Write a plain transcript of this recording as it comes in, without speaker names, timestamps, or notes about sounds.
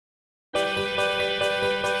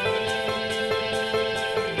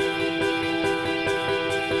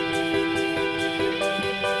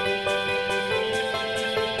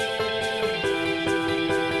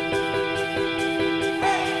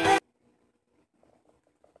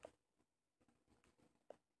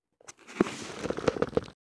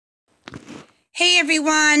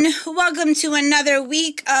everyone, welcome to another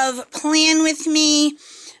week of Plan With Me.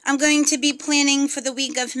 I'm going to be planning for the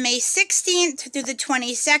week of May 16th through the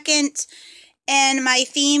 22nd, and my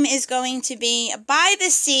theme is going to be By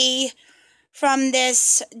the Sea from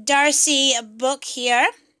this Darcy book here.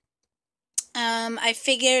 I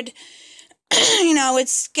figured,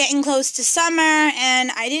 it's getting close to summer,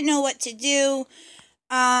 and I didn't know what to do.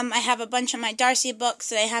 I have a bunch of my Darcy books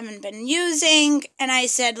that I haven't been using, and I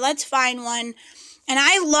said, let's find one. And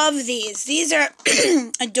I love these. These are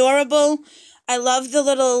adorable. I love the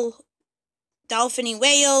little dolphiny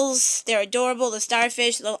whales. They're adorable. The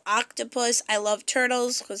starfish, the little octopus. I love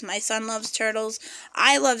turtles because my son loves turtles.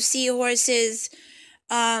 I love seahorses.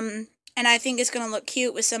 And I think it's going to look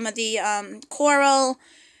cute with some of the coral.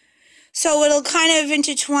 So it'll kind of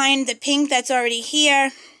intertwine the pink that's already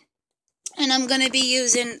here. And I'm going to be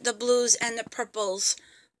using the blues and the purples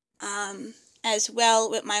as well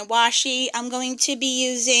with my washi. I'm going to be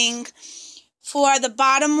using, for the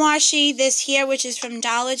bottom washi, this here, which is from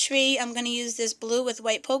Dollar Tree. I'm going to use this blue with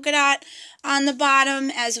white polka dot on the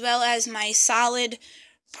bottom, as well as my solid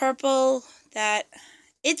purple that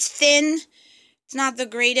it's thin. It's not the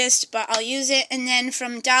greatest, but I'll use it. And then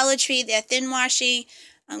from Dollar Tree, their thin washi,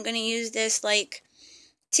 I'm going to use this,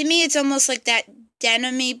 to me, it's almost like that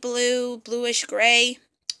denim-y blue, bluish gray,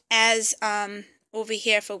 as over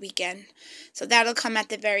here for weekend. So that'll come at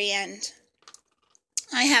the very end.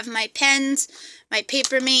 I have my pens, my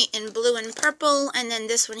Papermate in blue and purple, and then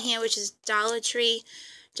this one here, which is Dollar Tree,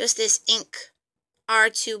 just this ink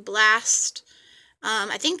R2 Blast.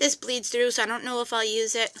 I think this bleeds through, so I don't know if I'll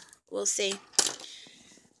use it. We'll see.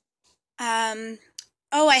 Oh,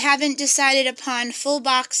 I haven't decided upon full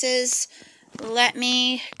boxes. Let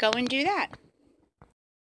me go and do that.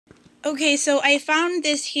 Okay, so I found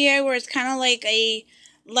this here where it's kind of like a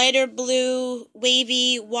lighter blue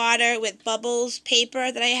wavy water with bubbles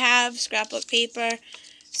paper that I have, scrapbook paper.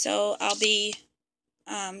 So I'll be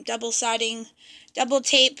double-sided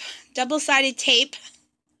tape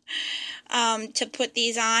to put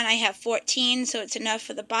these on. I have 14, so it's enough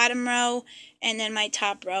for the bottom row and then my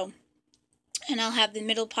top row. And I'll have the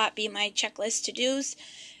middle part be my checklist to-dos.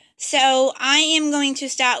 So I am going to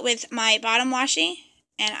start with my bottom washi,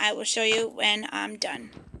 and I will show you when I'm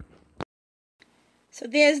done. So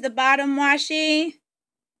there's the bottom washi.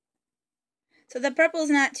 So the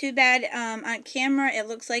purple's not too bad on camera. It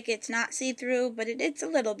looks like it's not see-through, but it's a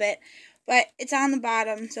little bit. But it's on the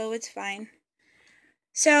bottom, so it's fine.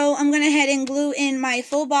 So I'm going to head and glue in my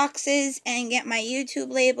full boxes and get my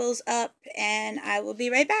YouTube labels up, and I will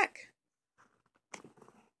be right back.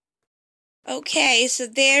 Okay, so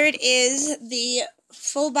there it is. The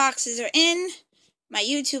full boxes are in. My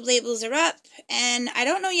YouTube labels are up. And I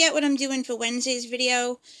don't know yet what I'm doing for Wednesday's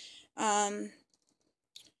video.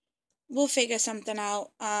 We'll figure something out.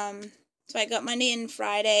 So I got Monday and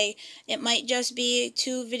Friday. It might just be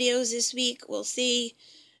 2 videos this week. We'll see.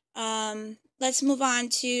 Let's move on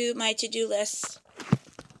to my to-do list.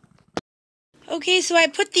 Okay, so I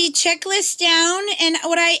put the checklist down. And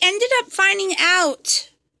what I ended up finding out,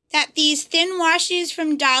 that these thin washes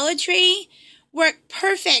from Dollar Tree work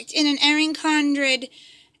perfect in an Erin Condren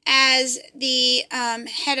as the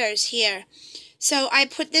headers here. So I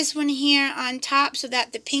put this one here on top so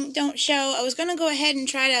that the pink don't show. I was going to go ahead and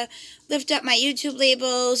try to lift up my YouTube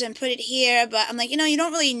labels and put it here, but I'm like, you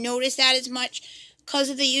don't really notice that as much because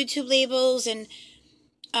of the YouTube labels, and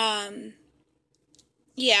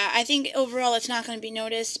yeah, I think overall it's not going to be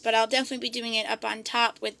noticed, but I'll definitely be doing it up on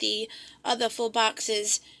top with the other full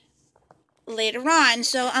boxes later on.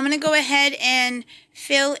 So I'm going to go ahead and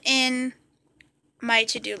fill in my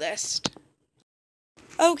to-do list.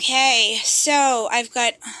 Okay, so I've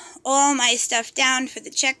got all my stuff down for the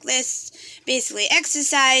checklist. Basically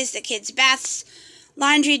exercise, the kids' baths,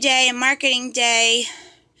 laundry day, and marketing day,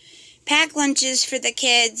 pack lunches for the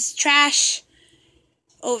kids, trash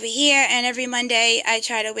over here, and every Monday I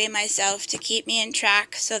try to weigh myself to keep me in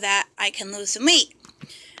track so that I can lose some weight.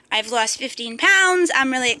 I've lost 15 pounds.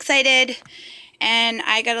 I'm really excited. And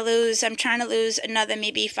I'm trying to lose another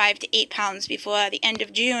maybe 5 to 8 pounds before the end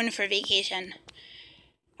of June for vacation.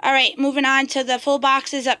 Alright, moving on to the full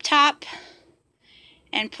boxes up top.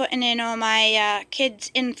 And putting in all my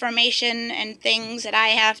kids' information and things that I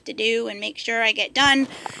have to do and make sure I get done.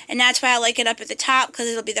 And that's why I like it up at the top, because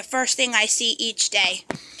it'll be the first thing I see each day.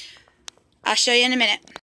 I'll show you in a minute.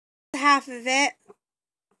 Half of it.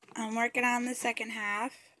 I'm working on the second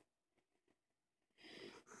half.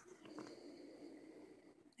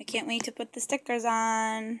 I can't wait to put the stickers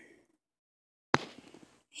on.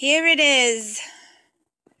 Here it is.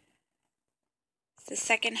 It's the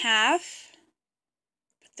second half.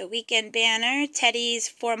 the weekend banner. Teddy's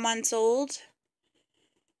 4 months old.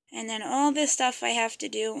 And then all this stuff I have to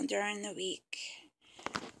do during the week.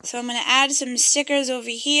 So I'm going to add some stickers over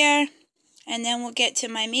here. And then we'll get to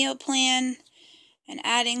my meal plan and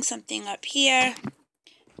adding something up here.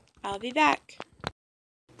 I'll be back.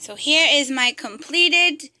 So here is my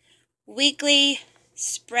completed weekly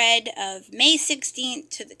spread of May 16th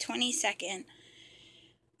to the 22nd.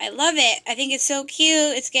 I love it. I think it's so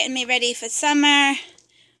cute. It's getting me ready for summer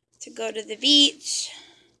to go to the beach.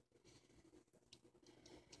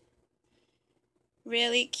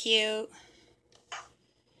 Really cute.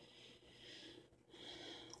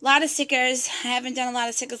 A lot of stickers. I haven't done a lot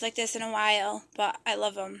of stickers like this in a while, but I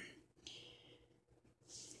love them.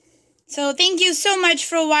 So thank you so much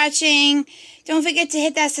for watching. Don't forget to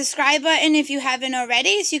hit that subscribe button if you haven't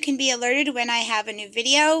already, so you can be alerted when I have a new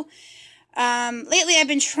video. Lately I've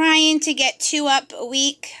been trying to get 2 up a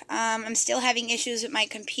week. I'm still having issues with my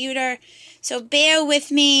computer, so bear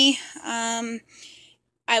with me.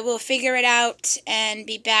 I will figure it out and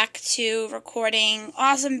be back to recording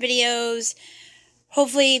awesome videos.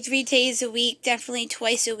 Hopefully 3 days a week, definitely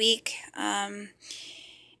twice a week.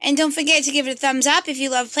 And don't forget to give it a thumbs up if you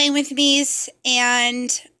love playing with me's.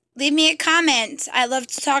 And leave me a comment. I love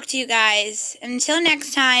to talk to you guys. And until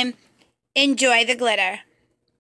next time, enjoy the glitter.